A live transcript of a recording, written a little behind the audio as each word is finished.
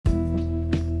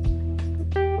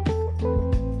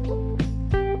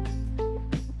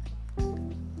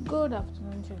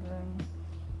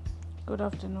Good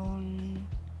afternoon,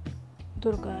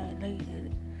 Durga,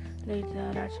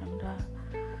 Laita, Rajchandra,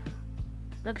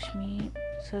 Lakshmi,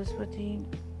 Saraswati,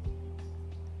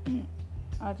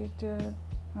 Aditya,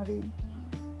 Hari,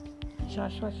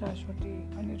 Shashwati,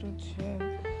 Anirudh, Shiv,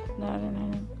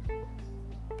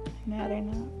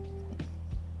 Narayana,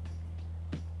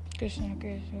 Krishna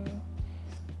Keshav,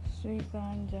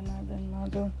 Srikant, Janardhan,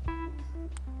 Madhav.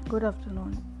 Good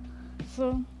afternoon.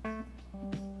 So,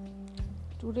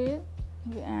 today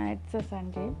it's a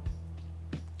Sunday.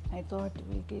 I thought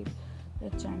we'll give a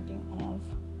chanting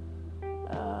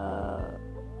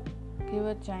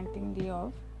day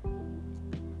off.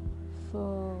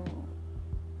 So,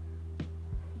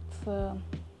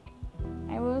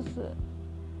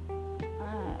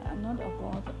 I'm not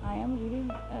about. I am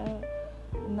reading a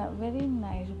very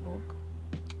nice book.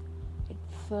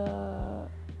 It's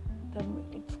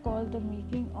called The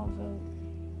Making of a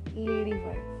Lady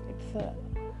Wife. It's a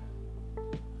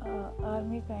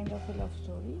army kind of a love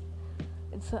story.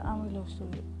 It's an army love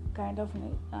story, kind of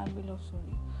an army love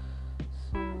story.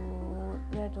 So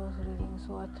that was reading.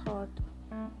 So I thought,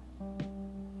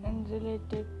 and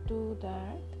related to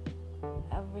that,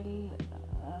 I will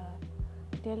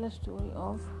tell a story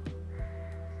of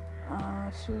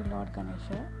Sri Lord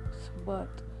Ganesha's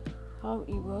birth, how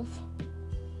he was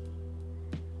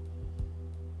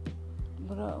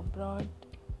brought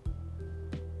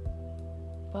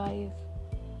by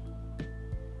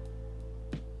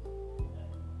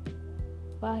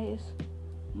his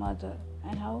mother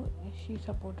and how she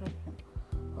supported him.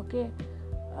 Okay,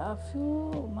 a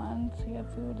few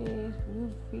days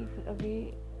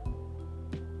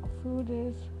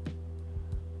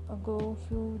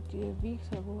weeks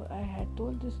ago, I had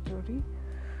told this story.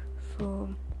 So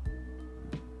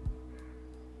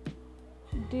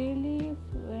daily,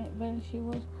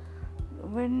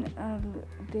 when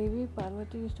Devi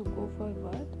Parvati used to go for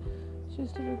bath, she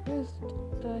used to request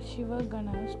the Shiva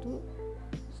Ganas to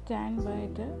stand by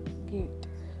the gate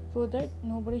so that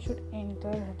nobody should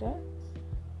enter the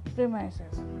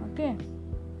premises. Okay.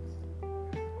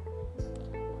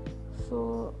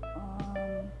 So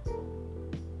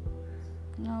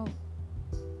now,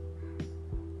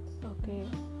 okay,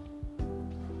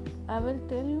 I will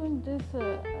tell you in this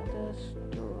the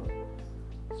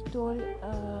story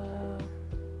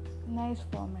nice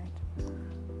format.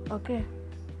 Okay,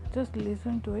 just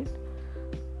listen to it.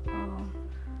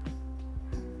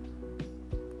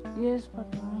 Yes,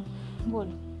 Patna, बोल.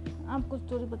 आप कुछ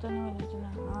story बताने वाले थे ना?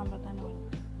 हाँ, बताने वाले.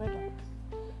 Better.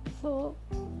 So,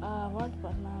 what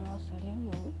Padma was telling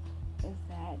you is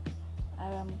that I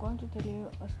am going to tell you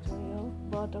a story of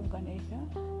birth of Ganesha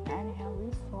and how he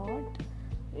fought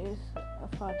his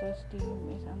father's team,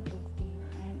 his uncle's team,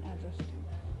 and others' team.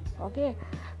 Okay,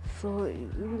 so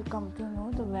you will come to know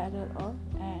the valor of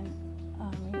an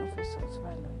army officer's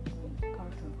valor. You will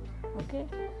come to know. Okay,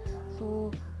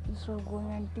 so instead of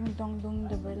going and ting tong dung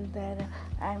the bell there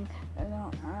and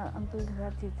uncle ke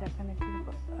sath chit chat karne se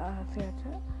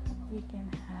acha we can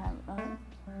have a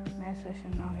nice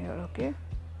session now here. Okay,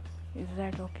 is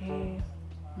that okay?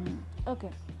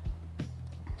 Okay,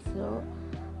 so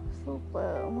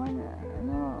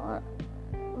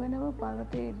whenever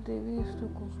Parvati Devi used to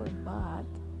go for bath,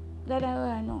 that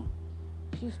I know,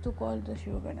 she used to call the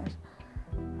Shiva Ganas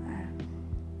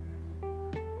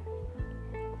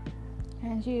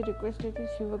and she requested the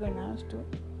Shiva Ganas to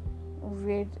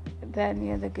wait there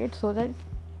near the gate so that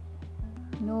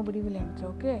nobody will enter.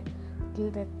 Okay, till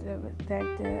that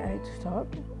I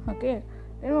stopped. Okay,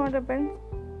 then what happened?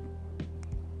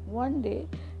 One day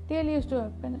tail used to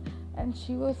happen and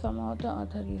she was somehow the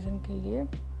other reason ke liye,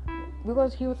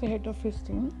 because he was the head of his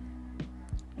team,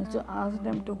 used to ask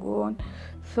them to go on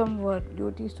some work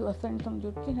duties, to assign some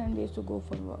duties, and they used to go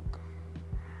for work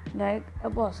like a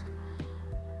boss.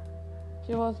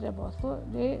 She was their boss, so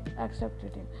they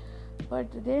accepted him,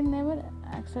 but they never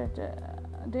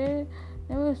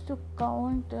used to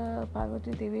count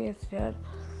Parvati Devi as their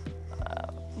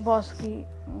boss ki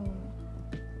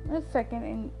second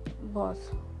in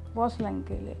boss line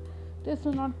ke liye. They used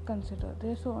to not consider. They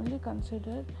used to only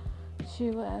consider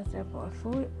Shiva as their boss. So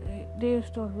they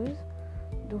used to always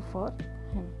do for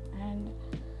him. And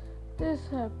this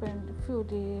happened a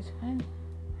days,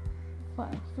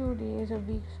 a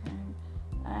week,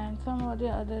 and some or the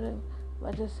other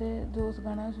wajah se those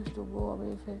ganas used to go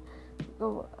away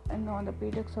and on the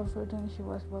pretext of doing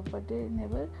Shiva's work, but they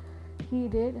never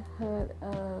heeded her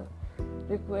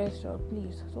request or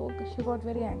pleas. So she got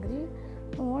very angry.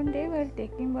 One day while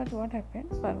taking bath, what happened?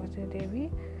 Parvati Devi,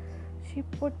 she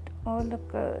put all the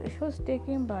she was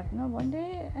taking bath. One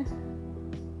day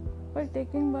while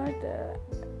taking bath,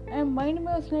 mind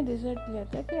में उसने decide किया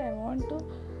था कि I want to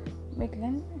make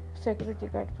one security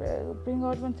card, bring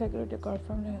out one security card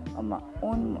from the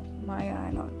own Maya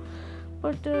and all.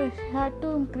 But she had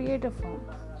to create a form.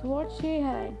 So what she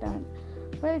had done,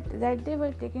 well, that day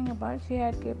while taking a bath, she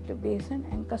had kept a basin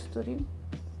and kasturi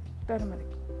turmeric,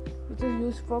 which is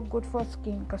used for good for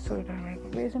skin. Kasturi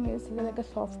turmeric basin is like a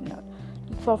softener,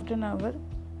 soften our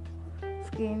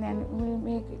skin and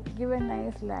will give a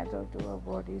nice lather to our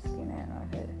body, skin and our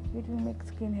hair. It will make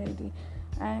skin healthy.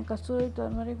 And kasturi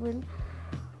turmeric will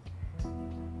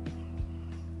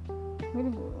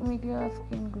make your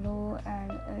skin glow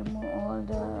and remove all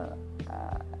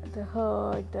the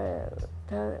hurt,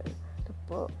 the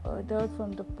dirt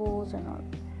from the pores and all,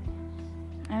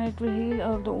 and it will heal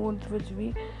all the wounds which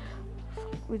we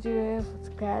have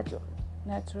scratched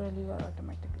naturally or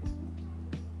automatically,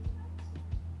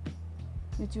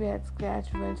 which we had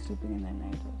scratched while sleeping in the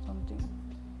night or something.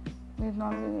 It's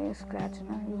not really a scratch,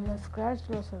 you have scratched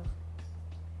yourself.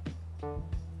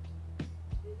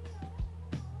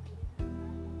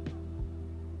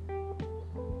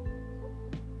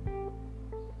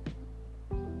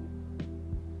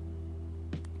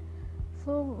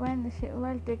 So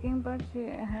while taking bath, she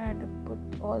had put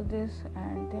all this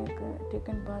and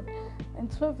taken bath.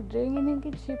 Instead of draining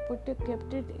it, she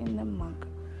kept it in the mug.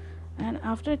 And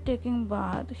after taking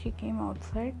bath, she came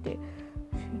outside.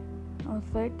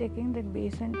 Outside taking the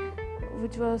basin,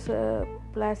 which was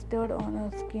plastered on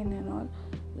her skin and all,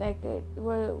 like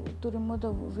to remove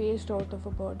the waste out of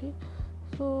her body.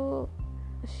 So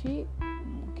she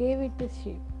gave it the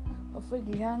shape of a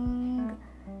young,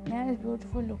 nice,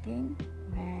 beautiful looking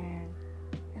man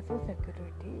as a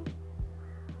security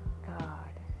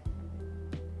guard.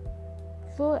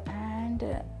 So and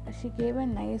she gave a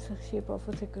nice shape of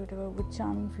a security guard with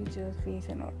charming features, face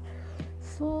and all.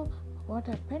 So what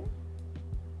happened?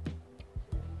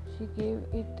 She gave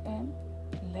it an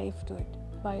life to it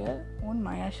by her own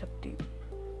Maya Shakti.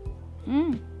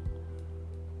 And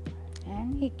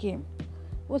he came. It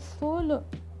was so low.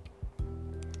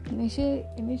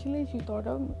 Initially she thought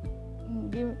of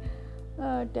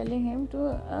telling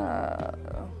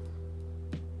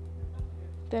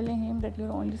him that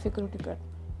you're only security guard.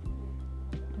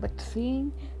 But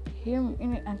seeing him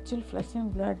in actual flesh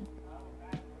and blood,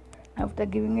 after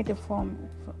giving it a form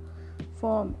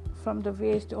from the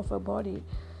waste of her body,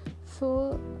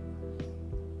 so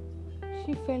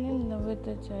she fell in love with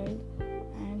the child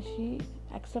and she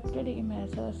accepted him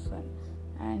as her son.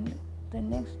 And the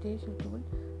next day she told,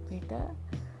 बेटा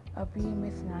अभी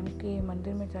मैं स्नान के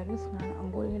मंदिर में जा रही हूँ, स्नान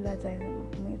अंघोळीला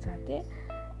मी जाते,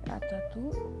 आता तू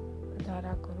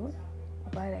धारा करून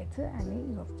उभा राहायचं आणि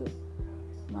यू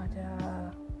माझ्या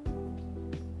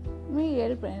मी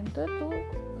येईपर्यंत तू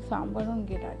सांभाळून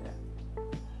घे राजा.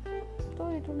 तो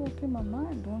it will okay mamma,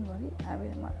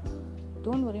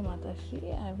 don't worry Matashri,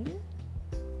 I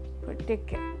will take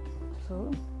care. So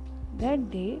that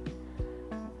day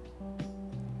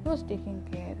he was taking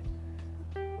care.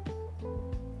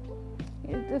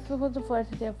 This was the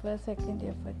first day affair, second day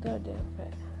affair, third day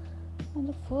affair. On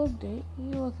the fourth day, he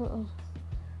was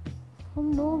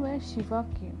from nowhere Shiva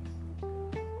came,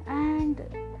 and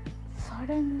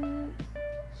suddenly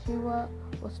Shiva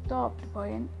was stopped by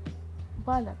an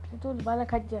balak. He told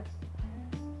balak, Hajja.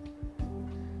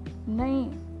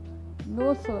 Nahi,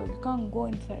 no sir, you can't go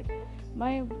inside.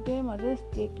 My dear mother is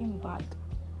taking bath,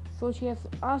 so she has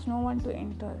asked no one to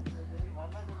enter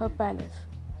her palace.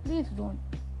 Please don't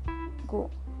go.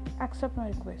 Accept my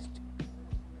request.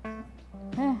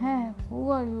 Hey, who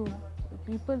are you?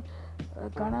 People,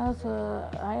 Ganas,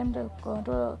 I am the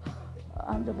controller.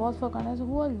 I'm the boss for Ganas.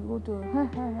 Who are you to?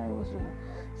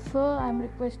 Sir, I'm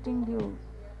requesting you.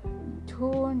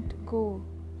 Don't go.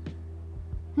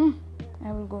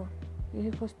 I will go. He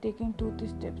was taking 2-3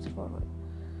 steps forward.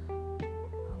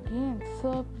 Again,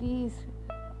 sir, please,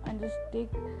 and just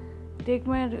take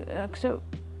my accept.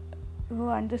 You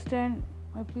understand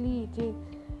my plea?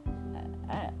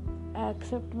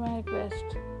 Accept my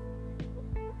request.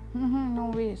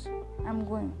 No ways. I'm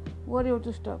going. What are you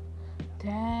to stop?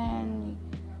 Then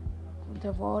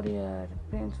the warrior,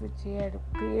 prince which he had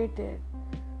created,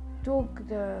 took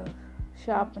the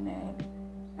sharpener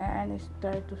and he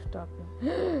tried to stop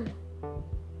him.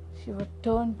 Shiva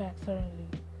turned back suddenly.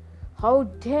 How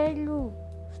dare you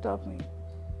stop me?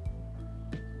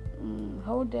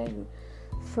 How dare you?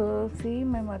 So see,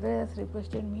 my mother has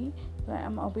requested me, so I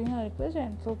am obeying her request,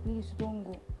 and so please don't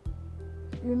go.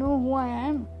 You know who I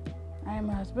am? I am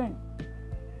her husband.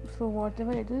 So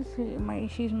whatever it is,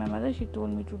 she's my mother. She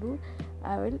told me to do.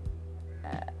 I will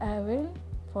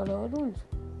follow her rules.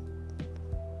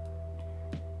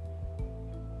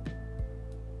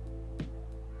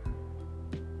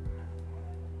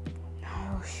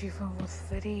 Shiva was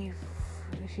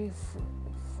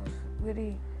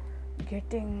very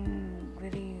getting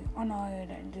very annoyed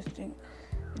and this thing.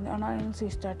 In annoyance, he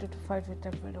started to fight with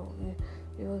that widow.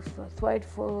 He was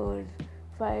spiteful,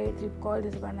 fight. He called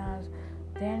his bananas.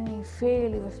 Then he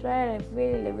failed. He was tried. I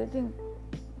failed everything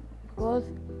because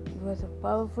he was a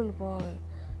powerful boy.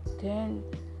 Then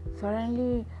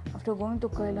suddenly, after going to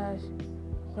Kailash,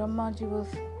 Brahmaji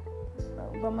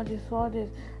saw this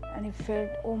and he felt,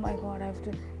 oh my God, I have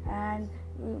to. And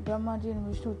Brahmaji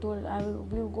and Vishnu told,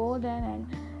 will go there and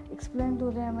explain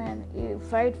to them and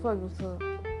fight for you, sir.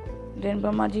 Then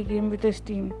Brahmaji came with his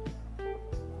team.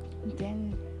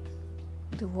 Then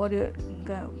the warrior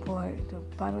boy, the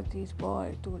Parvati's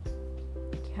boy told,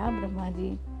 क्या ब्रह्मा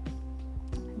जी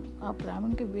आप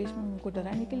रावण के वेश में मुझको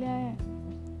डराने के लिए आए हैं?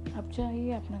 आप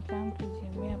चाहिए अपना काम कीजिए,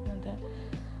 मैं अपना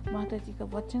माता जी का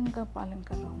वचन का पालन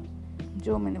कर रहा हूँ,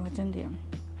 जो मैंने वचन दिया.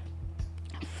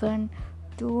 Son,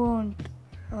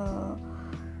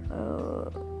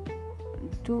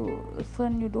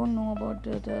 son, you don't know about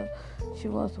the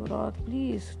Shiva's wrath.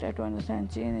 Please try to understand,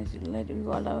 change it, let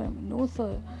you allow him. No,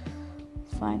 sir.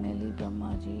 Finally,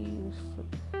 Brahmaji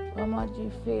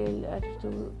failed to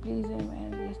please him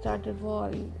and he started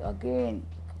war again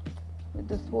with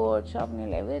the sword,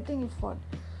 sharpening, everything he fought.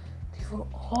 They were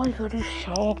all very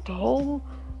shocked. How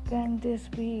can this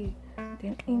be?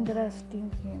 Then Indra's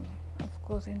team came. Of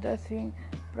course, Indra's Singh,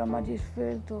 Brahmaji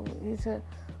failed to. He's a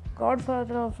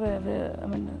godfather of,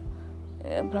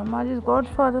 Brahmaji is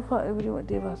godfather for every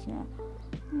devas.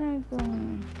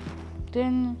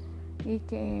 Then he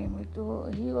came.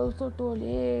 He also told,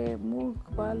 hey, Mook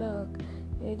Balak,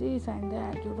 this and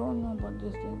that, you don't know about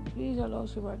this thing. Please allow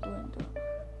Shiva to enter.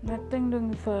 Nothing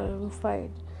doing for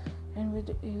fight. And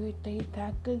he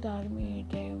tackled the army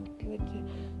with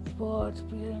swords,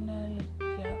 spear,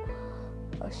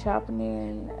 sharp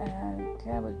nail, and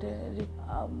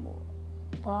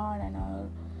barn and all.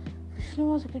 Vishnu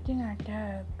was getting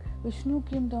attacked. Vishnu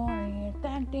came down and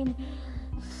attacked him,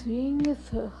 seeing his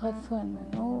husband.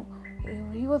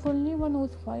 He was only one who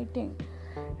was fighting.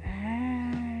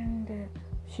 And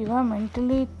Shiva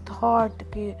mentally thought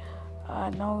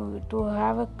now to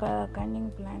have a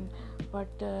cunning plan.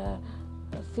 But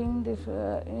seeing this,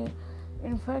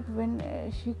 in fact, when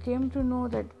she came to know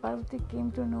that Parvati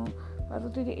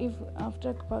if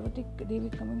after Parvati Devi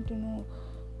coming to know,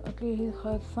 okay,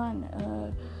 her son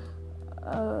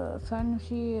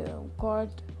she got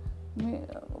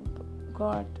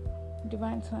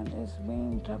divine son is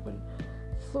being in trouble.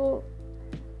 So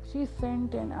she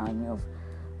sent an army of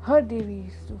her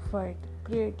Devis to fight,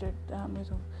 created the armies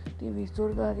of Devis.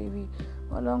 Durga Devi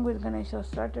along with Ganesha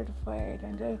started to fight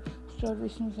and they started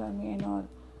Vishnu's army and all.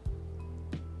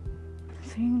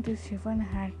 Seeing this, Shivan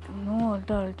had no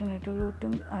other alternative to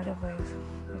think otherwise.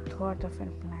 He thought of a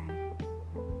plan.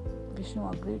 Vishnu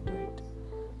agreed to it.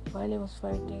 While he was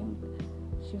fighting,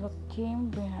 Shiva came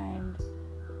behind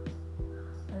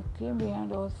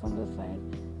us from the side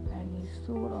and he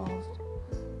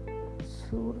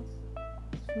sewed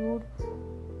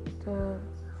the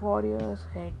warrior's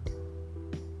head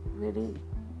very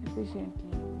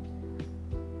efficiently,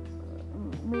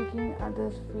 making other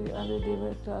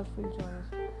devas feel joyous.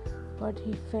 But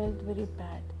he felt very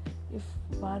bad. If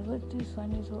Parvati's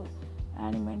son is so,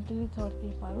 and he mentally thought,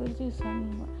 if Parvati's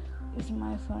son is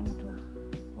my son too,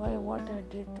 what I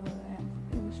did to him.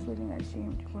 He was feeling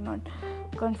ashamed. He could not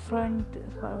confront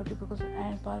Parvati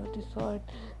and Parvati saw it.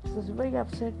 She was very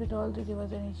upset with all the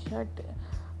devas and he shut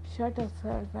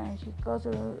herself and she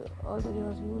cursed all the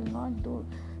devas. You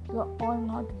are all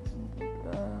not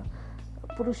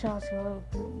Purushas,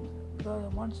 you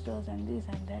are monsters and this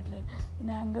and that. Like, in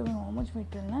anger, how much we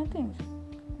tell? Nothing.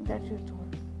 That she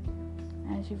told.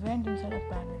 And she went inside a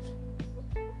palace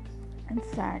and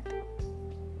sat.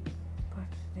 But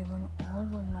they all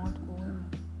were not going.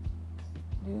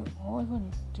 They all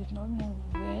did not know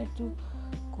where to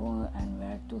go and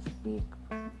where to speak.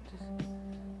 And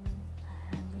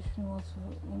Vishnu was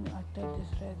in utter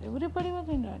distress. Everybody was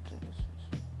in utter distress.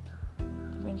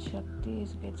 When Shakti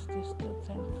gets disturbed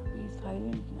and be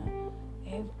silent,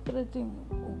 everything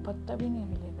patta bhi nahi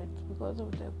milega. It's because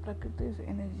of the Prakriti's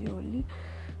energy only.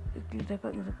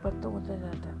 पत्ता होता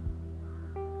जाता है.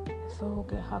 So हो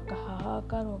गया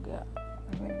हाहाकार हो गया.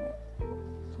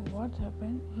 So what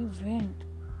happened? He went.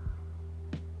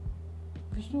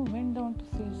 Vishnu went down to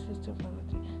see his sister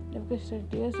Parvati. Devaki said,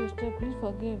 "Dear sister, please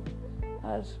forgive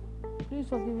us. Please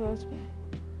forgive us."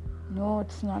 No,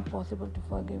 it's not possible to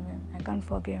forgive him. I can't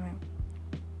forgive him.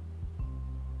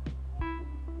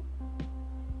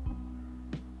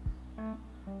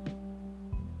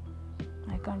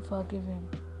 I can't forgive him.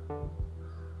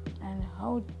 And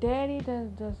how dare he does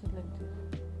it like this?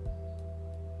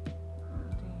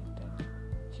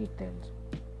 She tells.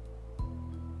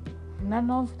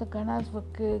 None of the Ganas were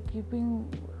keeping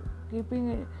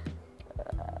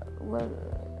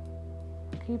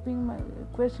my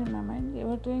question in my mind. They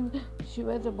were doing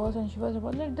Shiva is the boss and Shiva is the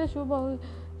boss. Let the Shiva,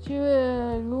 you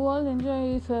all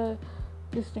enjoy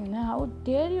this thing. Now, how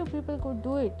dare you people could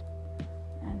do it?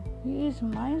 And he is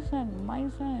my son.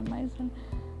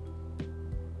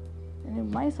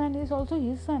 And my son is also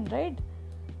his son, right?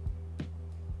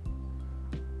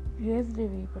 Yes,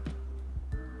 Devi,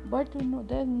 but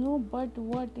there's no but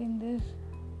what in this.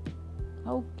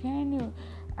 How can you?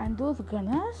 And those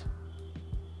Ganas,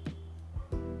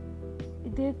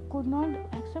 they could not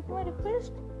accept my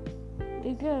request.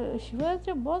 Shiva is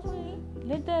your boss only.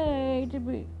 Let it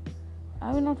be.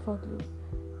 I will not forgive.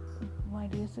 My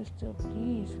dear sister,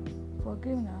 please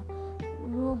forgive now.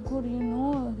 You are good, you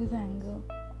know his anger.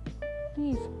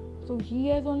 Please. So he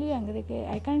has only anger. Okay?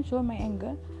 I can't show my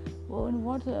anger.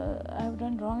 What I have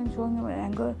done wrong in showing my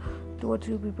anger towards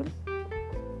you people?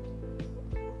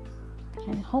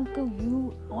 And how come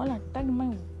you all attacked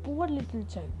my poor little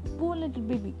child, poor little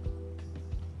baby?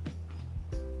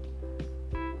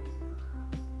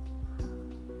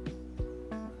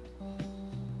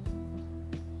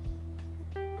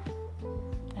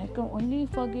 I can only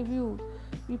forgive you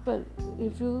people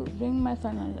if you bring my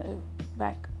son alive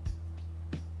back.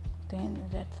 Then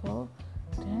that's how.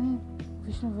 Then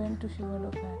Vishnu went to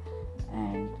Shivaloka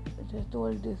and just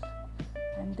told this.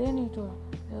 And then he told,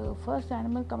 the first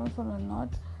animal coming from the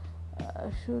north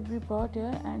should be brought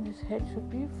here and his head should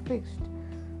be fixed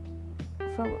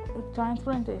from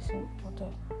transplantation.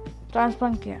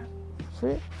 Transplant care.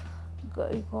 So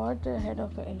he got the head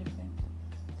of an elephant.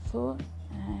 So,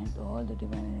 and all the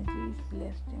divine energies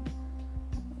blessed him.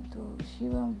 So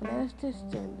Shiva blessed his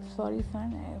child. Sorry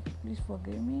son, please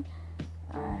forgive me.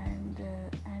 And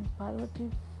Parvati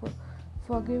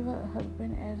forgive her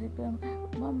husband as he came,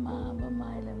 Mama,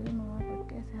 I love you, Mama, but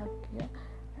कैसे help किया?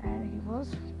 And he was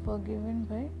forgiven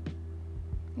by,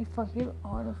 he forgave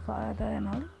all the father and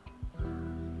all.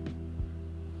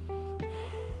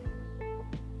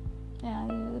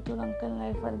 And he told uncle,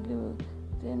 I forgive you.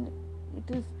 Then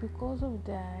it is because of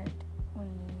that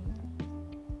only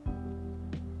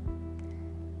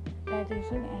that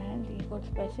reason, and he got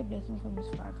special blessing from his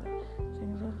father. So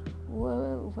he said,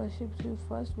 whoever worships you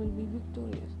first will be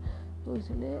victorious. So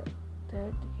इसलिए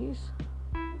that his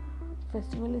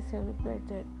festival is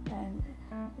celebrated and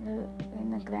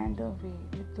in a grander way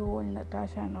with Dhol,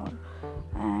 Natasha and all.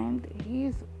 And he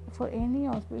is, for any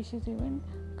auspicious event,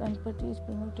 Ganpati is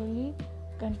prematurely,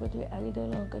 Ganpati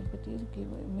idol or Ganpati is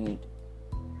made.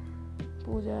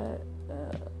 Puja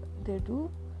they do,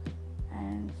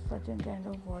 and such a kind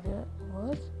of warrior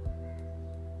was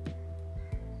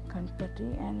Ganpati,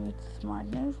 and with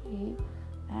smartness he,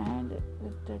 and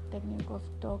with the technique of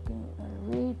talking,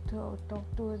 talk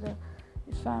to his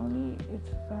family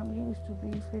used to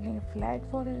be feeling flat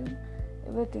for him,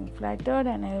 everything flattered,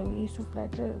 and he used to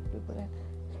flatter people and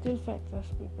still flatters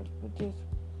people with his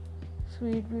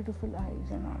sweet beautiful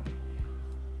eyes and all.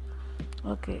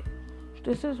 Okay,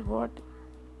 this is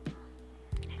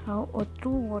how a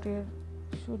true warrior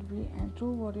should be, and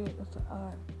true warriors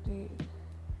are, they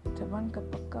जबान का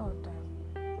पक्का होता है.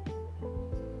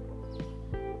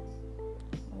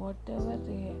 Whatever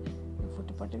they, if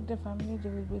to protect their family, they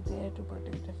will be there to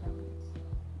protect their family.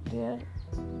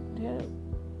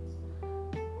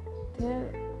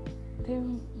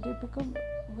 They become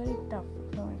very tough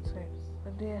from inside,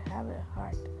 but they have a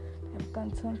heart, they have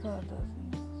concern for others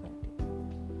in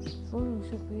society. So you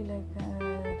should be like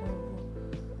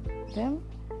them,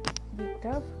 be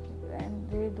tough, and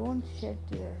they don't shed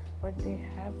tears, but they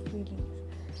have feelings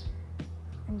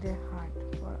in their heart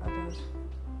for others.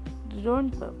 They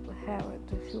don't have it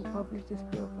to show public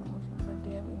display of emotion, but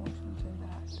they have emotions in their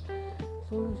heart.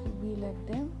 So you should be like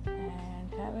them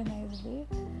and have a nice day.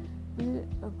 Be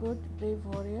a good, brave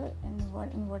warrior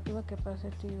in whatever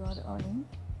capacity you are in,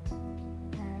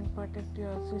 and protect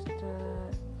your sister,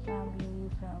 family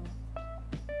from.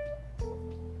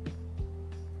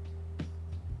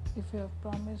 If you have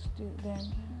promised them,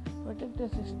 protect your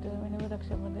sister whenever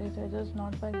Raksha Bandhan is, just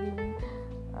not by giving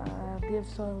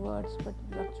gifts or words, but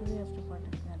you actually have to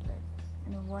protect their life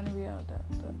in one way or the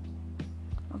other.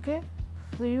 Okay?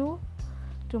 See you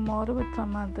tomorrow with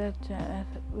some other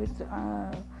with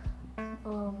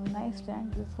nice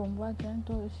chant, with Somva chant,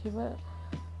 so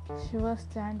Shiva's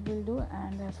chant will do,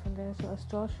 and as well as a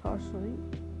short story.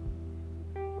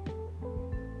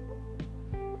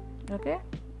 Okay?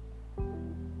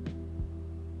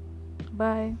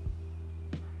 Bye.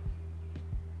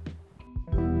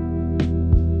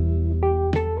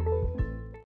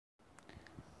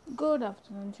 Good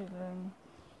afternoon, children.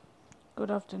 Good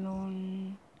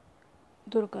afternoon,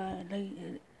 Durga,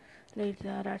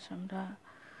 Laila, Rajchandra,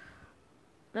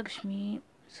 Lakshmi,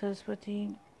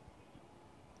 Saraswati,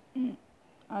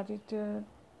 Aditya,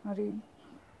 Hari,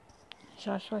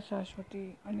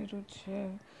 Shashwati, Anirudh,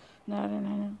 Shiv,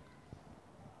 Narayana,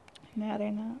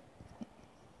 Narayana,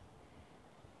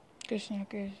 Krishna,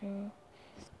 Keshav,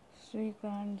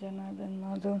 Srikant, Janardhan,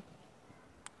 Madhav.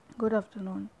 Good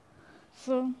afternoon.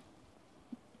 So,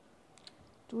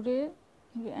 today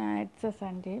it's a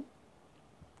Sunday.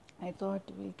 I thought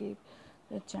we'll keep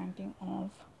the chanting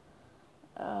off.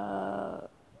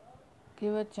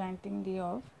 Give a chanting day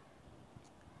off.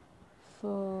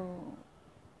 So,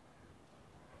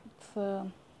 it's,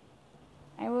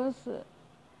 I was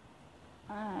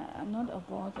not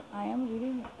about. I am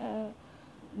reading a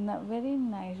very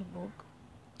nice book.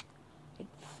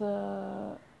 It's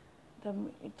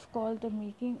called The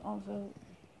Making of a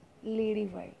Lady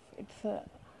Wife. It's a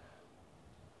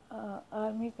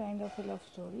army kind of a love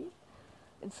story.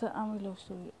 It's an army love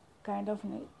story, kind of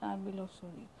an army love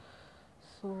story.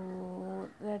 So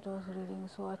that was reading.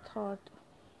 So I thought,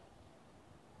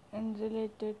 and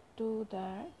related to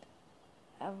that,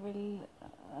 I will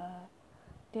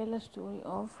tell a story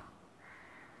of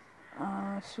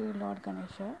Sri Lord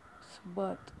Ganesha's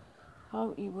birth,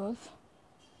 how he was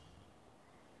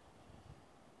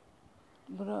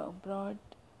brought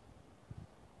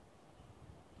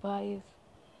by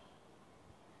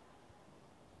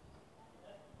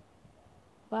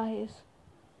his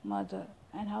mother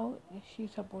and how she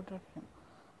supported him.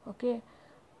 Okay,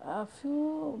 a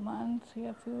few months,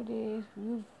 a few days,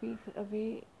 few weeks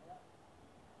away,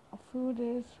 a few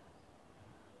days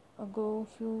ago,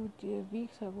 few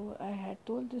weeks ago, I had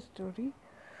told this story.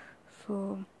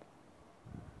 So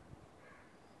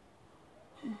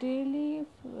daily,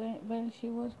 when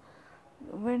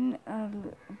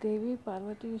Devi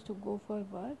Parvati used to go for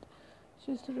bath,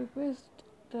 she used to request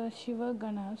the Shiva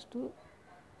Ganas to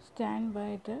stand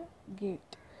by the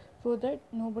gate so that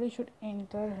nobody should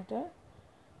enter the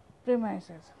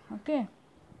premises. Okay.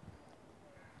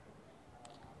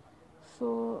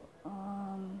 So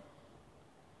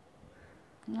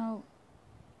now,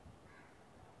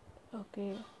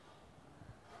 okay,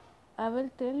 I will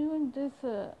tell you in this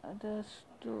the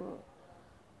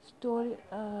story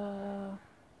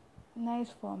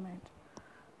nice format.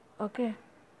 Okay,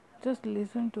 just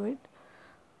listen to it.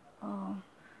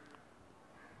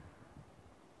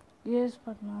 Yes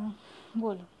Patna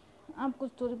बोलो, आप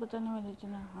कुछ story बताने वाली थी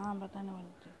ना? हाँ, बताने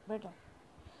वाली थी, बैठो.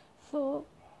 So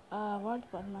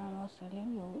what Padma was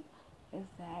telling you is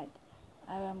that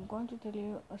I am going to tell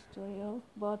you a story of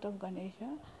birth of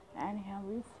Ganesha and how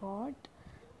we fought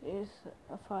his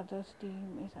father's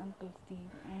team, his uncle's team,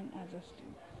 and others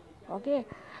team. Okay,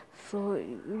 so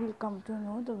you will come to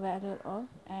know the valor of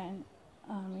an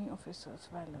army officer's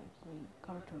valor. You will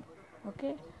come to know.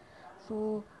 Okay,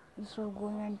 so instead of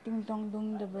going and ting tong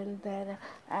dung the bell there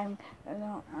and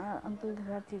uncle के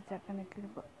साथ चीज़ करने के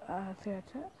से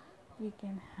अच्छा we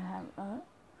can have a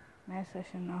nice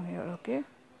session now here. Okay,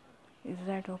 is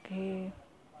that okay?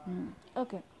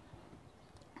 Okay.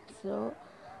 So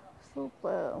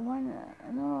one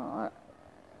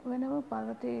whenever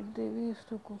Parvati Devi used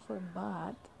to go for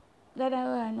bath, that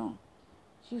I know,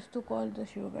 she used to call the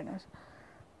Shiva Ganas.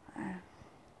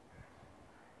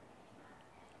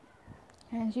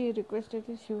 And she requested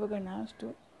the Shiva Ganas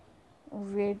to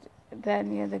wait there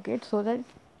near the gate so that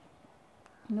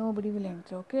nobody will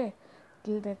enter. Okay,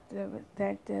 till that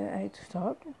it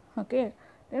stopped. Okay,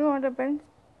 then what happened?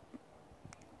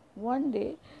 One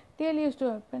day, tail used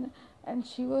to happen, and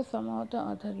she was somehow the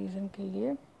other reason के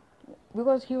लिए,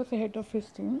 because he was the head of his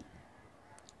team,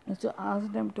 used to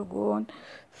ask them to go on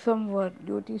some work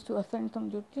duties, to assign some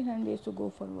duties, and they used to go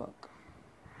for work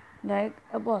like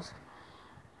a boss.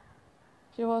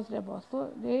 She was their boss, so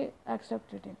they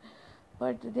accepted him,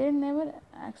 but they never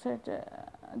accepted.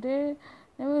 They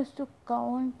never used to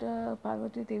count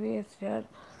Parvati Devi as their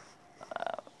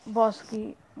boss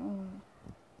की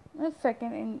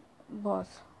second in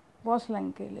boss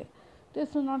line के लिए. They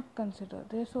used to not consider.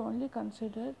 They used to only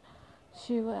consider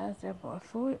Shiva as their boss.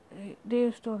 So they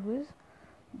used to always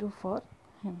do for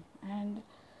him. And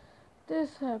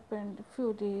this happened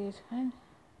few days,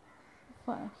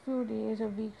 a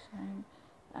week's time,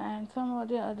 and some or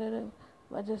the other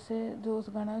वजह से those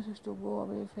Ganas used to go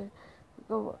away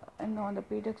and on the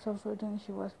pretext of doing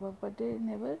Shiva's work, but they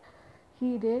never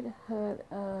heeded her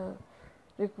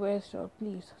request or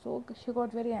pleas. So she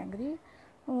got very angry.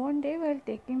 One day while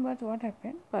taking bath, what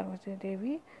happened? Parvati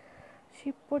Devi,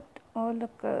 she put all the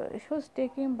she was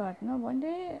taking bath. Now one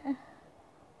day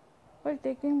पर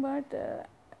taking बात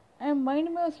mind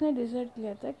में उसने decide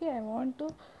किया था कि I want to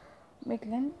make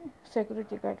an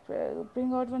security card,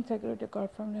 bring out one security card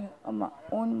from the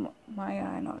own Maya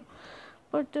and all.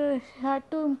 But she had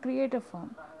to create a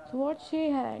form. So what she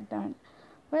had done,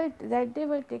 well, that day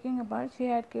while taking a bath, she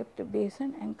had kept a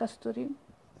basin and kasturi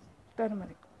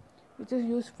turmeric, which is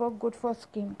used for good for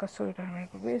skin. Kasturi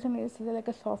turmeric basin is like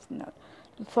a softener,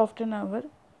 to soften our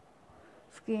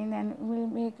skin and will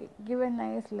make give a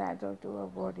nice lather to our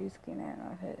body, skin and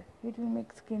our hair. It will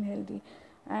make skin healthy,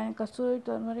 and kasturi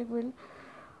turmeric will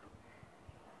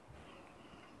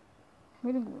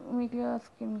make your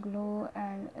skin glow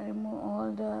and remove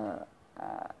all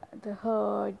the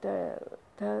hurt,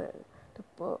 the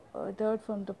dirt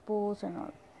from the pores and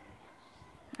all,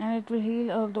 and it will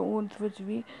heal all the wounds which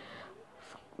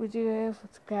you have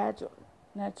scratched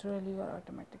naturally or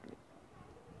automatically,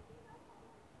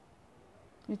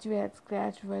 which we had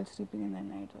scratched while sleeping in the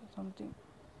night or something.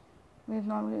 We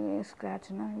normally scratch,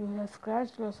 na? You have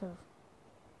scratched yourself.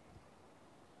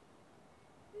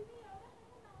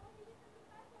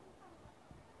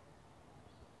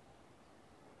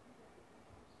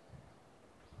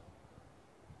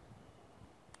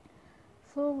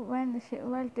 So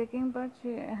while taking bath,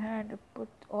 she had put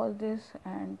all this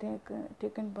and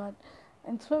taken bath.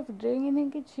 Instead of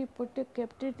draining it, she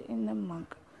kept it in the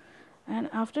mug. And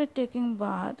after taking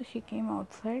bath, she came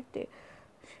outside.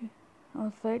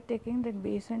 Outside taking that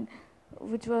basin,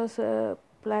 which was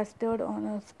plastered on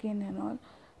her skin and all,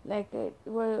 like to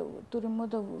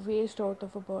remove the waste out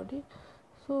of her body.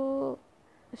 So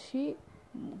she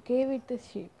gave it the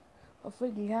shape of a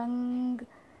young,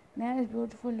 nice,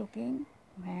 beautiful looking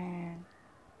man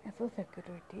as a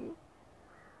security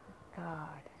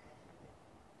guard.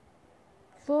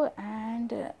 So,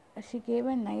 and she gave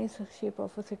a nice shape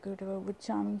of a security guard with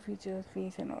charming features,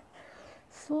 face, and all.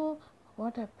 So,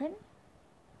 what happened?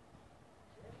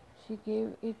 She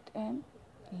gave it an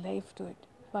life to it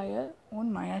by her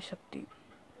own Maya Shakti.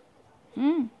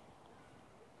 Hmm.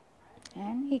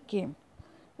 And he came.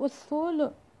 It was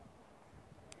so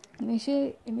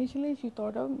initially she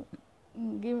thought of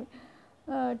give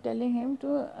telling him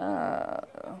to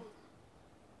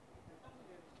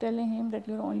telling him that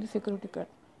you're only security guard.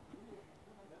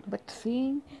 But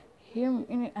seeing him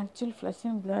in actual flesh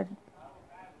and blood,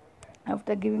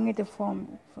 after giving it a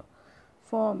form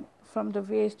from the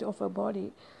waste of her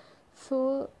body,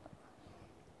 so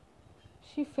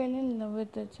she fell in love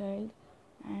with the child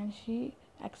and she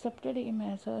accepted him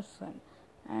as her son.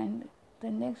 And the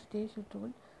next day she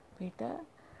told, बेटा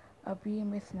अभी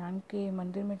मैं स्नान के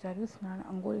मंदिर में जा रही हूँ, स्नान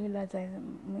अंघोळीला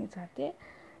मी जाते,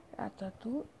 आता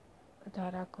तू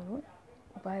धारा करून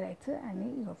उभा राहायचं आणि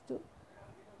यू हॅव टू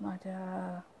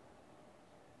माझ्या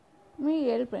मी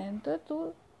येईपर्यंत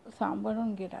तू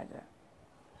सांभाळून घे राजा.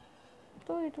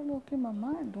 तो it will okay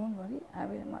mamma, don't worry, I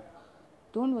will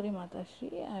don't worry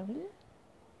माताश्री, I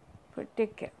will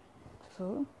take care.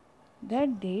 So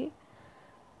that day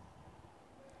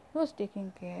he was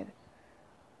taking care.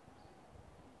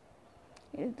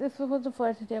 This was the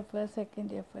first day affair, second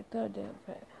day affair, third day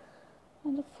affair.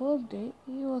 On the fourth day,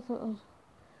 he was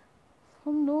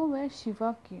from nowhere Shiva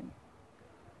came,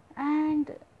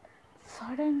 and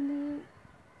suddenly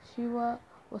Shiva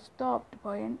was stopped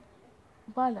by an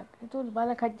balak. He told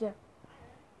Balak, Hajja.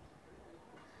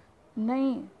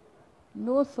 Nahi,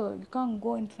 no sir, you can't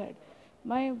go inside.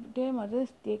 My dear mother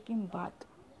is taking bath,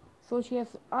 so she has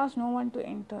asked no one to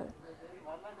enter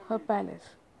her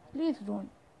palace. Please don't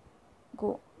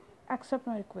go. Accept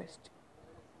my request.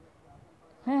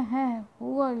 Hey,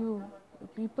 who are you?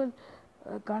 People,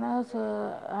 Ganas,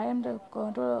 I am the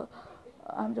controller,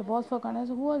 I am the boss for Ganas.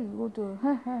 Who are you to?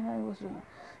 I was doing.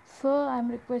 Sir, I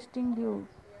am requesting you.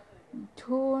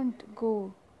 Don't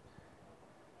go.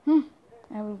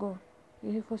 I will go.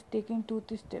 He was taking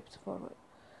 2-3 steps forward.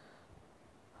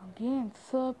 Again,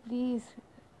 sir, please,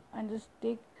 and just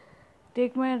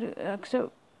take my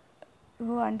accept.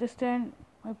 You understand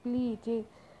my plea.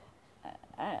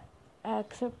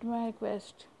 Accept my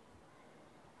request.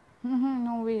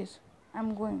 No ways.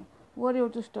 I'm going. What are you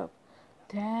to stop?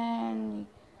 Then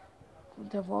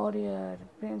the warrior,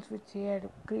 prince which he had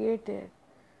created,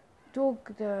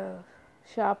 took the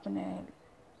sharp nail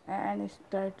and he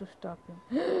tried to stop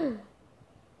him.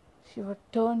 Shiva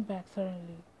turned back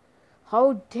suddenly.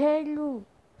 How dare you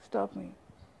stop me?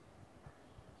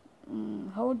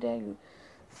 How dare you?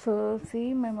 So,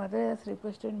 see, my mother has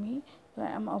requested me, so I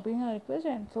am obeying her request,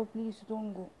 and so please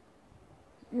don't go.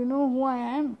 You know who I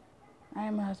am? I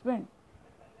am a husband.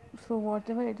 So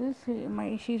whatever it is,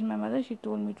 she's my mother. She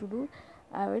told me to do.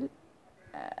 I will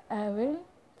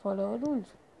follow her rules.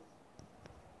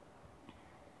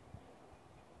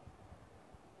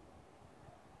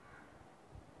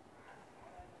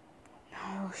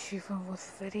 Shiva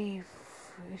was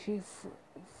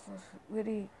was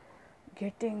very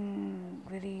getting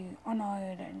very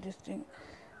annoyed and this thing.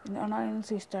 In annoyance,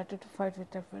 he started to fight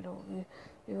with that fellow.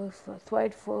 He was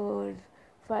fight for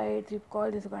fight. He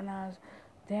called his ganas.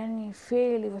 Then he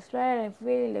failed. He was tried. I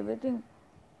failed everything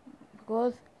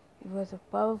because he was a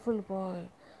powerful boy.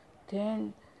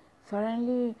 Then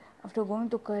suddenly, after going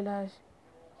to Kailash,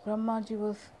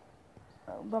 Brahmaji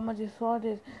saw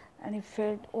this and he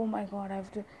felt, oh my God, I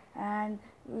have to. And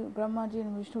Brahmaji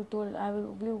and Vishnu told,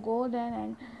 will go there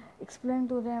and explain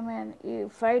to them and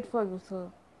fight for you, sir.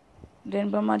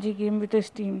 Then Brahmaji came with his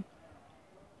team.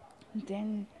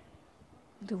 Then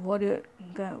the warrior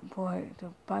boy,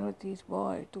 the Parvati's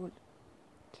boy, told,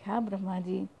 क्या ब्रह्मा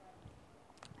जी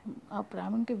आप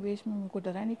ब्राह्मण के वेश में मुझको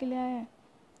डराने के लिए आए हैं?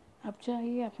 आप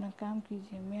चाहिए अपना काम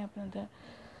कीजिए, मैं अपना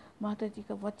माता जी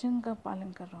का वचन का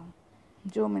पालन कर रहा हूँ,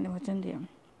 जो मैंने वचन दिया.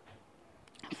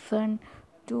 Son,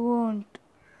 don't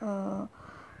uh,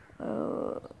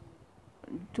 uh,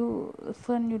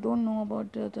 son, you don't know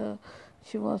about the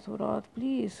Shiva's wrath.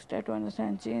 Please try to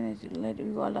understand, change, let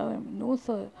you allow him. No,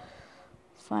 sir.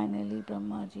 Finally,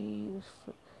 Brahmaji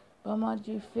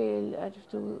failed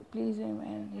to please him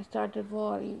and he started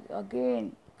war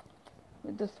again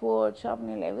with the sword,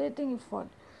 sharpening, everything he fought.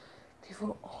 They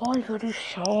were all very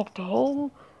shocked. How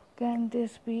can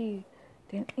this be?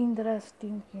 Then Indra's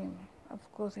team came.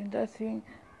 Of course, Indra's Singh,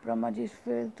 Brahmaji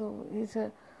failed to. He's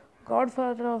a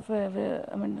godfather of,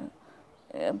 Brahmaji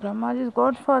is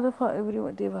godfather for every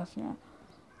devas. Yeah?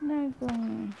 Like,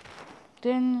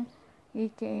 then he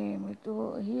came.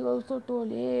 He also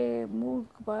told, hey, Mook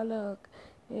Balak,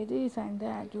 hey, this and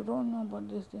that. You don't know about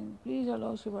this thing. Please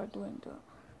allow Shiva to enter.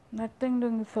 Nothing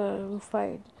doing for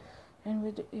fight. And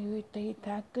he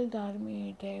tackled the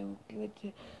army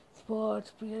with swords,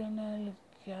 spear nail,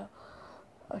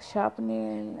 sharp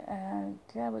nail, and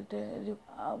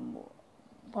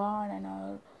barn and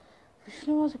all.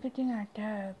 Vishnu was getting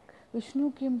attacked.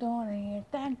 Vishnu came down and he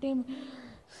attacked him,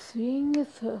 seeing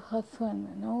his husband.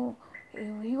 No,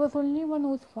 he was only one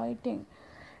who was fighting.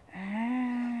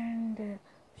 And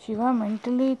Shiva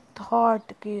mentally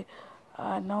thought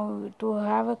now to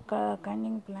have a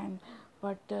cunning plan,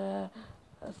 but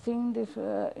seeing this,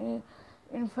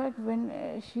 in fact, when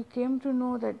she came to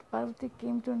know that Parvati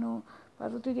came to know,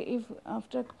 Parvati, if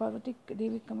after Parvati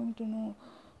Devi coming to know,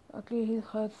 okay,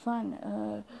 her son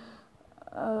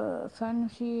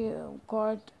she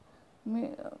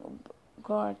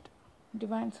got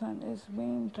divine son is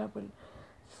being in trouble,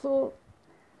 so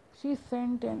she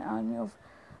sent an army of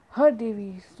her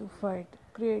Devis to fight,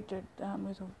 created the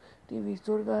armies of Devis.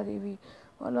 Durga Devi,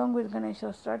 along with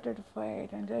Ganesha, started to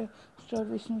fight, and they started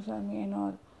Vishnu's army and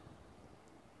all.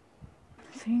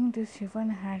 Seeing this, Shivan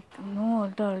had no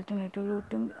other alternative to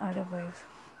think otherwise.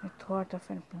 He thought of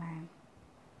a plan.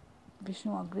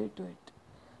 Vishnu agreed to it.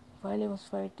 While he was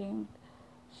fighting,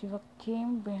 Shiva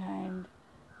came behind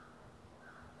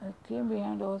us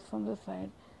from the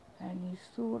side, and he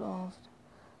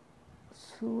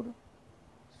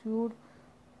sewed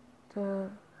the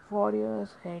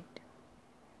warrior's head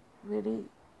very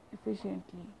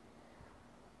efficiently,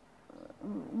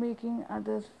 making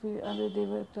other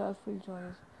devatas feel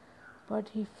joyous. But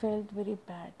he felt very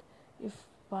bad. If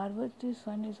Parvati's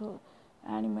son is,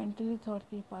 and he mentally thought,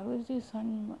 if Parvati's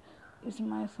son is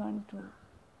my son too,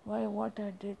 why what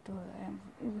I did to her?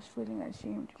 He was feeling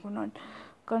ashamed. He could not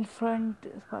confront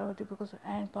Parvati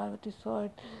and Parvati saw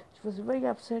it. She was very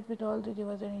upset with all the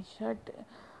devas and he shut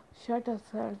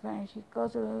herself and she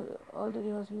cursed all the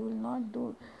devas. You will not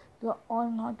do, you are all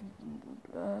not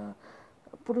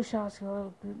Purushas,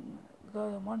 you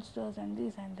are monsters and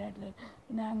this and that. Like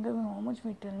in anger, how much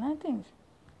we tell nothing.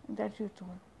 That she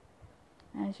told.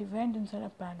 And she went inside a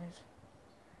palace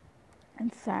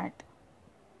and sat.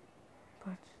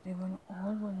 But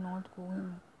all were not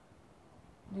going.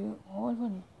 They all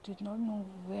did not know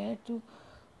where to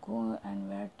go and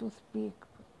where to speak.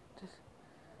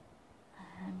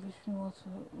 And Vishnu was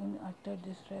in utter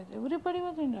distress. Everybody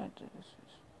was in utter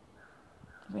distress.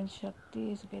 When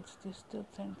Shakti gets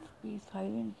disturbed and be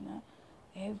silent,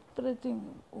 everything,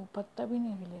 वो पत्ता भी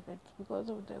नहीं हिलेगा. It's because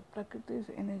of the Prakriti's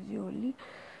energy only.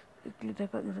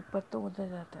 पत्ता उधर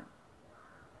जाता है.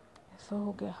 ऐसा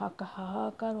हो गया,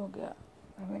 हाहाकार हो गया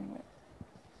जमीन में.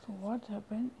 So what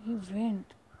happened? He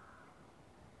went.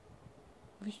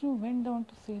 Vishnu went down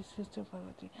to see his sister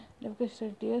Parvati. Devaki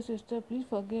said, dear sister, please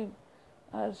forgive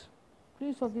us.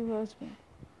 Please forgive your husband.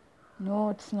 No,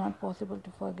 it's not possible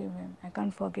to forgive him. I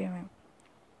can't forgive him.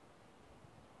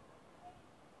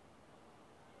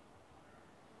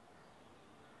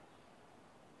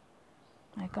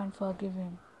 I can't forgive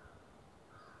him.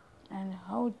 And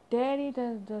how dare he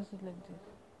does it like this?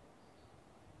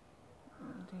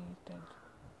 He tells,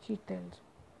 she tells.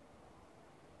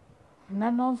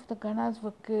 None of the Ganas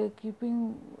were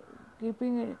keeping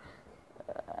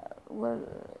were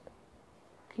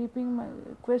keeping my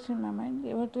question in my mind.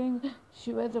 They were doing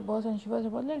she was the boss and she was the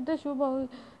boss. Let the Shubha,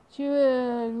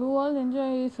 you all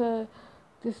enjoy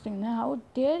this thing. Now, how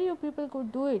dare you people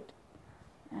could do it?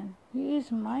 And he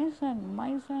is my son,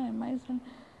 my son, and my son.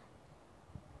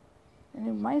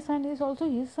 And my son is also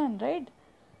his son, right?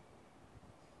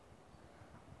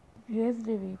 Yes,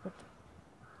 Devi,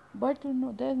 but you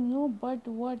know, there's no but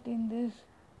what in this.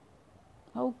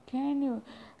 How can you?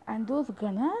 And those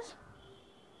Ganas,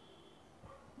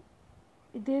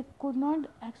 they could not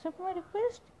accept my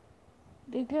request.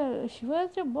 They clear, she was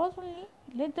the boss only.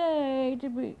 Let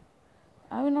it be.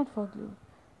 I will not forgive.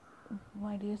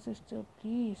 My dear sister,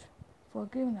 please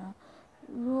forgive now.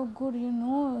 You are good, you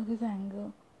know his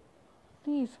anger.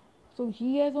 Please. So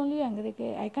he has only anger.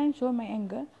 Okay? I can't show my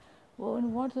anger.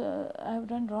 What I have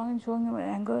done wrong in showing my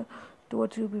anger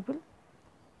towards you people?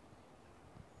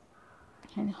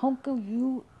 And how come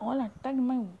you all attacked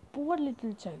my poor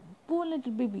little child, poor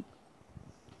little baby?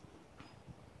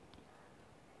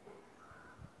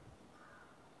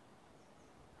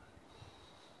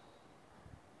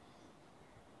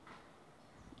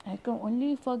 I can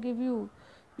only forgive you,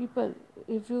 people,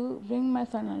 if you bring my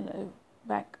son alive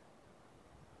back.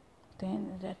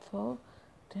 Then that's how.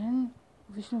 Then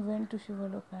Vishnu went to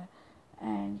Shivaloka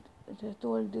and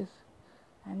told this.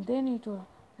 And then he told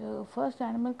the first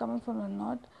animal coming from the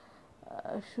north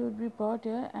should be brought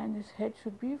here and his head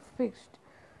should be fixed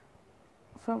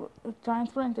from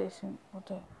transplantation.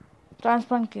 Okay.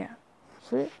 Transplant care.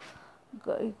 So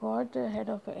he got the head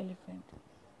of an elephant.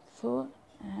 So,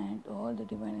 and all the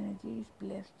divine energies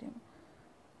blessed him.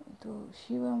 So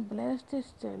Shiva blessed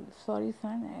his child. Sorry,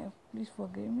 son, please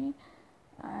forgive me.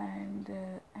 And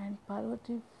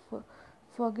Parvati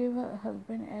forgive her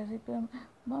husband as he came,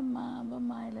 Mama,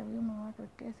 Mama, I love you, Mama,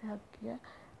 करके ऐसे hug किया.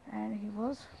 And he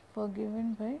was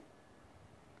forgiven by,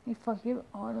 he forgive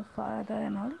all the father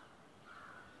and all.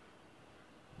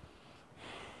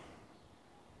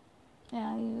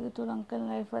 Yeah, he told uncle,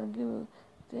 I forgive you.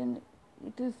 Then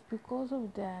it is because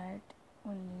of that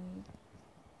only,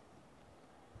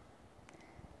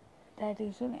 that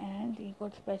reason, and he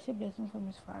got special blessing from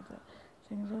his father.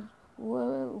 Saying that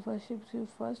whoever worships you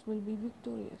first will be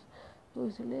victorious. तो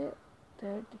इसलिए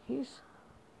that his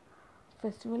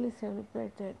festival is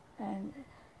celebrated and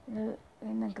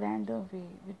in a grander way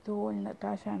with Dhol,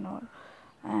 Natasha and all.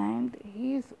 And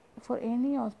he is for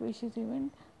any auspicious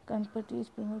event, Ganpati is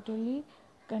primitively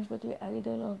Ganpati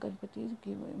idol or Ganpati is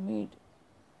made.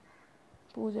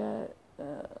 Puja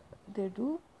they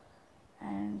do,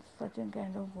 and such a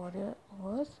kind of warrior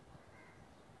was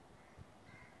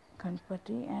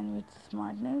Ganpati, and with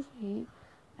smartness he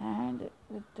and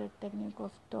with the technique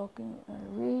of talking,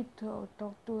 way to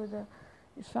talk to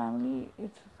his family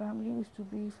used to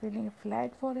be feeling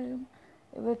flat for him,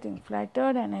 everything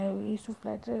flattered, and he used to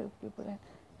flatter people and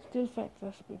still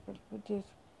flatters people with his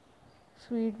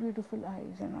sweet, beautiful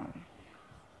eyes and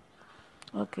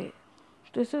all. Okay,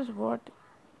 this is what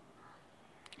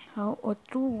how a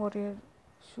true warrior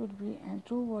should be, and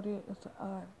true warriors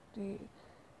are. They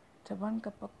जबान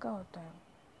का पक्का होता है.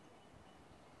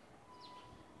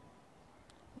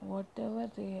 Whatever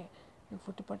they,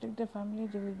 if to protect their family,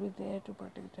 they will be there to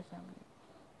protect their family.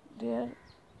 They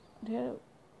are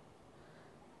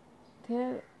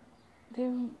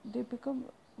they they become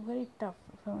very tough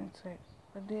from inside,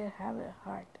 but they have a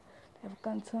heart. They have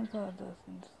concern for others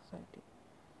in society.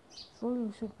 So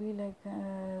you should be like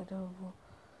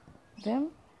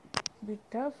them, be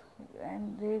tough,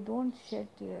 and they don't shed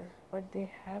tears, but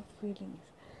they have feelings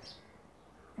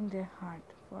in their heart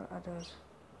for others.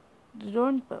 They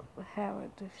don't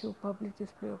have to show public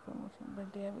display of emotion,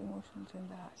 but they have emotions in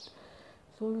the heart.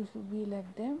 So you should be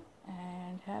like them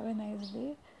and have a nice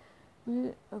day.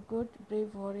 Be a good,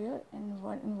 brave warrior in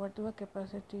whatever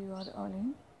capacity you are all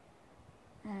in,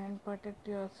 and protect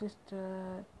your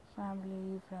sister,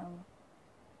 family from.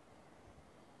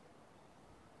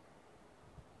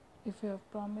 If you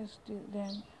have promised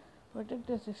them, protect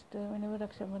your sister whenever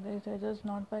Raksha Bandhan is, just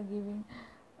not by giving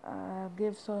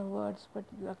gifts or words, but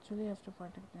you actually have to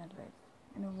protect their life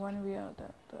in one way or the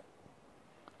other.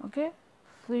 Okay,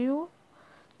 see you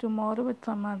tomorrow with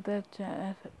some other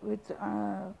with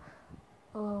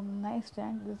nice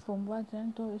chant. This Somva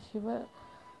chant to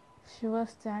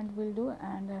Shiva's chant will do,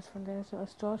 and as well as a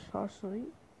short story.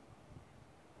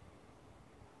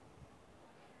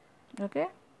 Okay,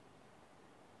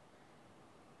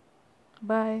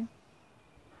 bye.